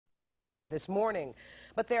this morning.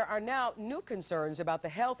 But there are now new concerns about the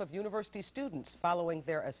health of university students following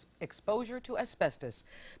their exposure to asbestos.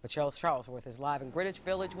 Michelle Charlesworth is live in Greenwich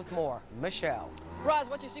Village with more. Michelle. Roz,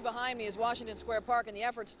 what you see behind me is Washington Square Park, and the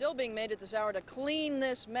effort still being made at this hour to clean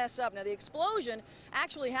this mess up. Now, the explosion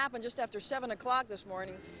actually happened just after 7 o'clock this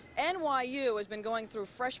morning. NYU has been going through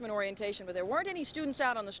freshman orientation, but there weren't any students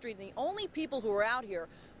out on the street, and the only people who were out here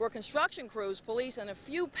were construction crews, police, and a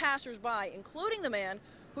few passers-by, including the man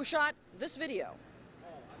who shot this video.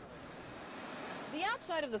 The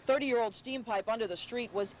outside of the 30-year-old steam pipe under the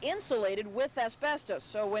street was insulated with asbestos,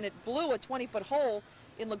 so when it blew a 20-foot hole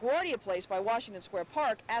in LaGuardia Place by Washington Square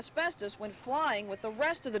Park, asbestos went flying with the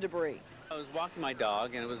rest of the debris. I was walking my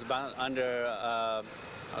dog, and it was about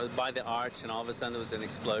I was by the arch, and all of a sudden there was an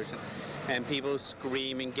explosion, and people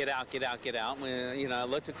screaming, "Get out, get out, get out." When, I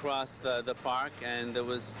looked across the park, and there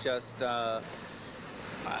was just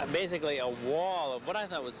basically a wall of what I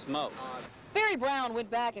thought was smoke. Barry Brown went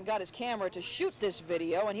back and got his camera to shoot this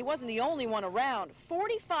video, and he wasn't the only one around.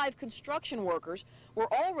 45 construction workers were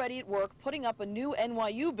already at work putting up a new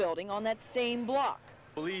NYU building on that same block.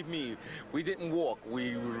 Believe me, we didn't walk.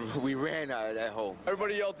 We ran out of that hole.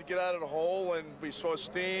 Everybody yelled to get out of the hole, and we saw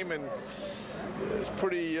steam, and it was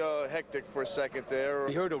pretty hectic for a second there.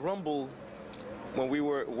 We heard a rumble when we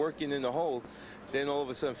were working in the hole. Then all of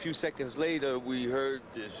a sudden, a few seconds later, we heard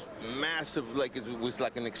this massive, like it was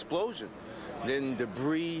like an explosion. Then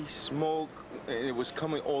debris, smoke, and it was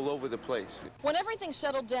coming all over the place. When everything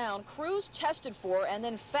settled down, crews tested for and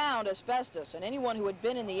then found asbestos, and anyone who had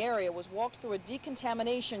been in the area was walked through a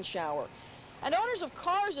decontamination shower. And owners of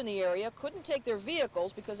cars in the area couldn't take their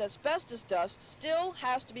vehicles because asbestos dust still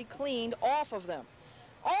has to be cleaned off of them.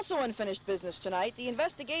 Also unfinished business tonight, the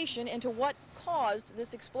investigation into what caused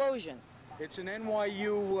this explosion. It's an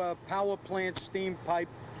NYU power plant steam pipe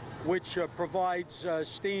which provides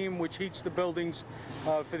steam which heats the buildings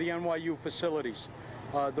for the NYU facilities.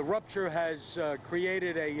 The rupture has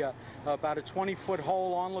created about a 20-foot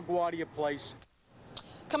hole on LaGuardia Place.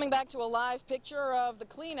 Coming back to a live picture of the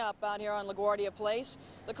cleanup out here on LaGuardia Place.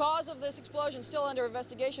 The cause of this explosion still under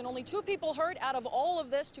investigation. Only 2 people hurt out of all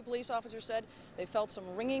of this. 2 police officers said they felt some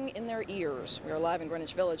ringing in their ears. We are live in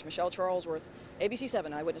Greenwich Village. Michelle Charlesworth, ABC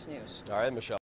 7 Eyewitness News. All right, Michelle.